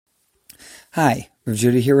Hi, Rav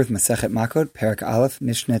Judah here with Masechet Makot, Perek Aleph,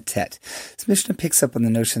 Mishnah Tet. This Mishnah picks up on the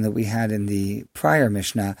notion that we had in the prior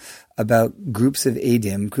Mishnah about groups of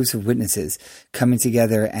Eidim, groups of witnesses, coming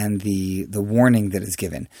together and the warning that is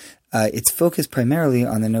given. It's focused primarily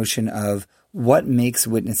on the notion of what makes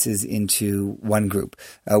witnesses into one group.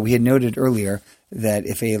 We had noted earlier that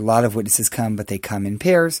if a lot of witnesses come, but they come in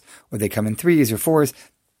pairs, or they come in threes or fours,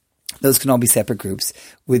 those can all be separate groups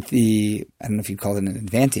with the, I don't know if you'd call it an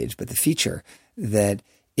advantage, but the feature that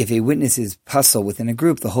if a witness is puzzle within a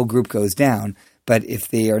group, the whole group goes down. But if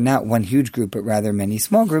they are not one huge group, but rather many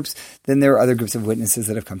small groups, then there are other groups of witnesses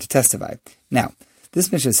that have come to testify. Now, this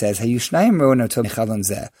Mishnah says, "Hayu shnayim ro'en oto mechalon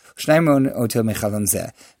zeh, shnayim ro'en oto mechalon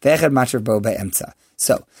zeh, ve'echad matrav bo be'emtza."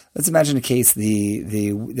 So, let's imagine a case,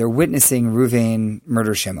 they're witnessing Ruvain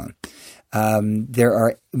murder Shimon. There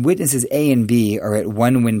are witnesses A and B are at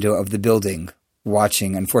one window of the building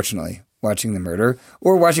watching the murder,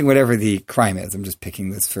 or watching whatever the crime is. I'm just picking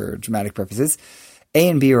this for dramatic purposes. A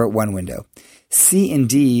and B are at one window. C and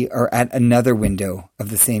D are at another window of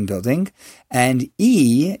the same building. And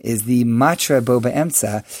E is the matra bo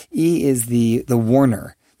ba'emtza. E is the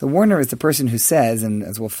warner. The warner is the person who says, and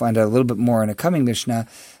as we'll find out a little bit more in a coming Mishnah,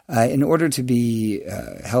 in order to be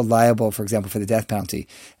held liable, for example, for the death penalty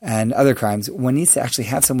and other crimes, one needs to actually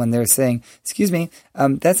have someone there saying, "Excuse me,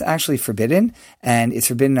 that's actually forbidden, and it's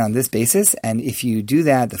forbidden on this basis. And if you do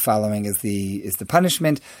that, the following is the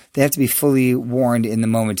punishment." They have to be fully warned in the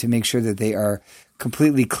moment to make sure that they are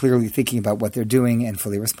completely, clearly thinking about what they're doing and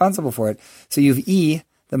fully responsible for it. So you have E,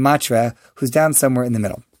 the matra, who's down somewhere in the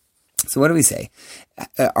middle. So what do we say?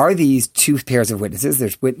 Are these two pairs of witnesses?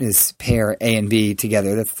 There's witness pair A and B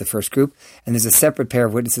together. That's the first group. And there's a separate pair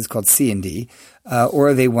of witnesses called C and D. Or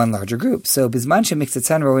are they one larger group? So, Bizman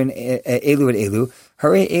shemiktatzan roin elu et elu,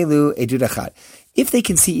 hare elu edud achat. If they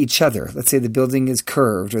can see each other, let's say the building is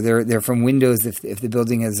curved, or they're from windows. If the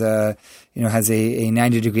building is has a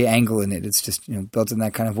 90-degree angle in it, it's just built in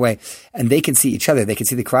that kind of way, and they can see each other. They can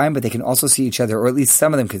see the crime, but they can also see each other, or at least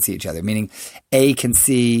some of them can see each other. Meaning, A can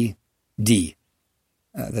see D.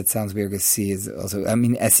 That sounds weird because C is also,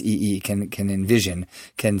 SEE can envision,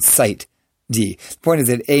 can sight D. The point is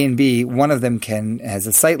that A and B, one of them has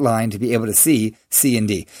a sight line to be able to see C and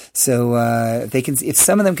D. So if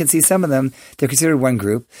some of them can see some of them, they're considered one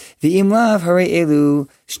group. V'im lav hare elu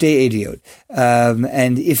shtei ediot.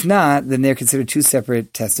 And if not, then they're considered two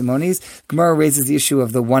separate testimonies. Gemara raises the issue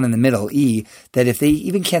of the one in the middle, E, that if they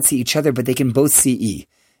even can't see each other, but they can both see E.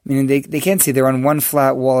 Meaning they can't see, they're on one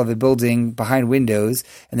flat wall of a building behind windows,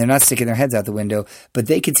 and they're not sticking their heads out the window, but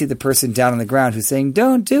they can see the person down on the ground who's saying,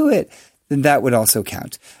 "Don't do it," then that would also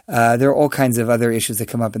count. There are all kinds of other issues that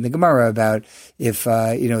come up in the Gemara about if,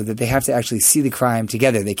 that they have to actually see the crime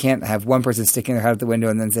together. They can't have one person sticking their head out the window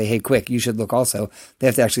and then say, "Hey, quick, you should look also." They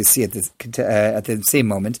have to actually see it at the same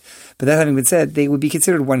moment. But that having been said, they would be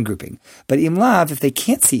considered one grouping. But imlav, if they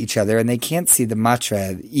can't see each other and they can't see the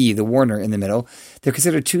matra, E, the warner in the middle, they're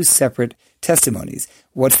considered two separate testimonies.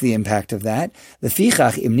 What's the impact of that?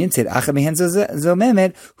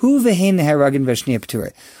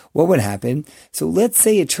 What would happen? So let's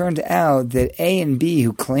say it turned out that A and B,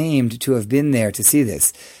 who claimed to have been there to see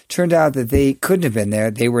this, turned out that they couldn't have been there.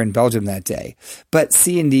 They were in Belgium that day. But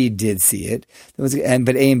C and D did see it. But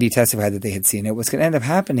A and B testified that they had seen it. What's going to end up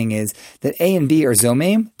happening is that A and B are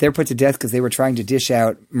Zomim. They're put to death because they were trying to dish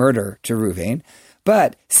out murder to Ruvain.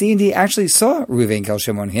 But C and D actually saw Ruvain kill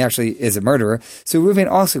Shimon. He actually is a murderer. So Ruvain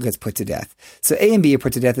also gets put to death. So A and B are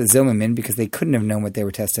put to death as Zomimin because they couldn't have known what they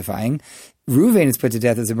were testifying. Ruvain is put to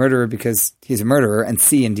death as a murderer because he's a murderer, and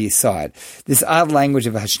C and D saw it. This odd language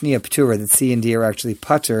of Hashniya P'tura, that C and D are actually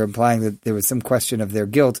patur, implying that there was some question of their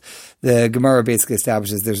guilt, the Gemara basically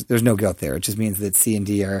establishes there's no guilt there. It just means that C and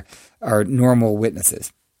D are normal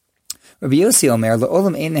witnesses. Rabbi Yossi Omer,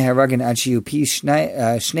 L'olam ein neharagin ad shiyu pi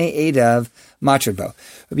shnei edav matrabo.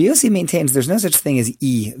 Rabbi Yossi maintains there's no such thing as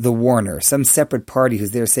E, the warner, some separate party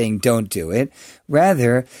who's there saying don't do it.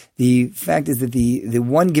 Rather, the fact is that the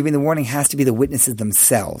one giving the warning has to be the witnesses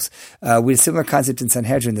themselves. We have a similar concept in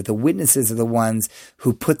Sanhedrin that the witnesses are the ones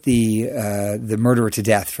who put the murderer to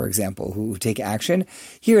death, for example, who take action.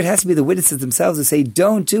 Here it has to be the witnesses themselves who say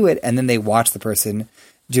don't do it, and then they watch the person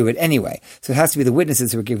do it anyway. So it has to be the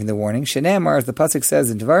witnesses who are giving the warning. Shenemar, as the pasuk says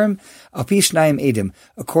in Devarim, al pi shnayim edim,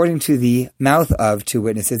 according to the mouth of two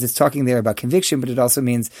witnesses. It's talking there about conviction, but it also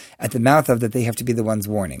means at the mouth of that they have to be the ones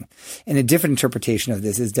warning. And a different interpretation of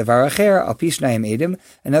this is Devar acher al pi shnayim edim,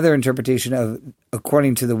 another interpretation of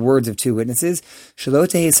according to the words of two witnesses. Shelo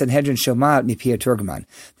tehe Sanhedrin shomat mipi turgaman.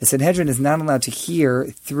 The Sanhedrin is not allowed to hear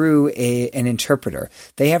through an interpreter.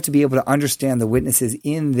 They have to be able to understand the witnesses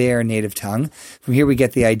in their native tongue. From here we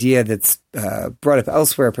get the idea that's brought up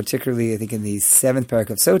elsewhere, particularly I think in the 7th parak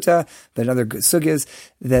of Sota, but in other sugyas,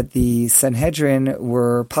 that the Sanhedrin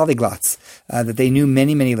were polyglots, that they knew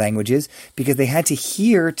many, many languages, because they had to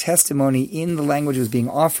hear testimony in the language that was being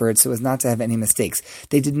offered so as not to have any mistakes.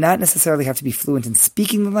 They did not necessarily have to be fluent in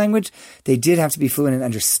speaking the language. They did have to be fluent in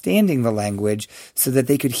understanding the language so that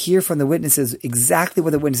they could hear from the witnesses exactly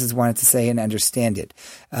what the witnesses wanted to say and understand it.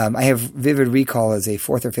 I have vivid recall as a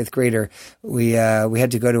 4th or 5th grader. We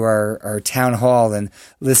had to go to our town hall and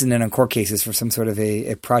listen in on court cases for some sort of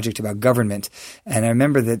a project about government. And I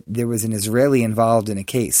remember that there was an Israeli involved in a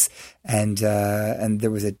case, and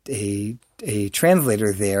there was a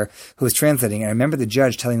translator there who was translating. And I remember the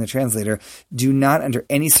judge telling the translator, do not under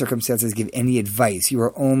any circumstances give any advice. You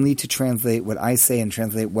are only to translate what I say and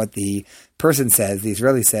translate what the person says, the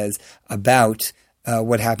Israeli says, about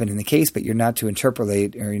what happened in the case, but you're not to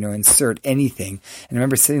interpolate or, insert anything. And I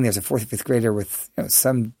remember sitting there as a 4th or 5th grader with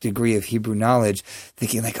some degree of Hebrew knowledge,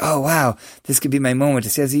 thinking like, oh wow, this could be my moment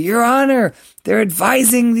to say, Your Honor, they're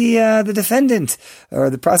advising the defendant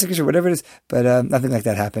or the prosecutor, whatever it is. But nothing like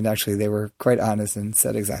that happened. Actually, they were quite honest and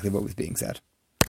said exactly what was being said.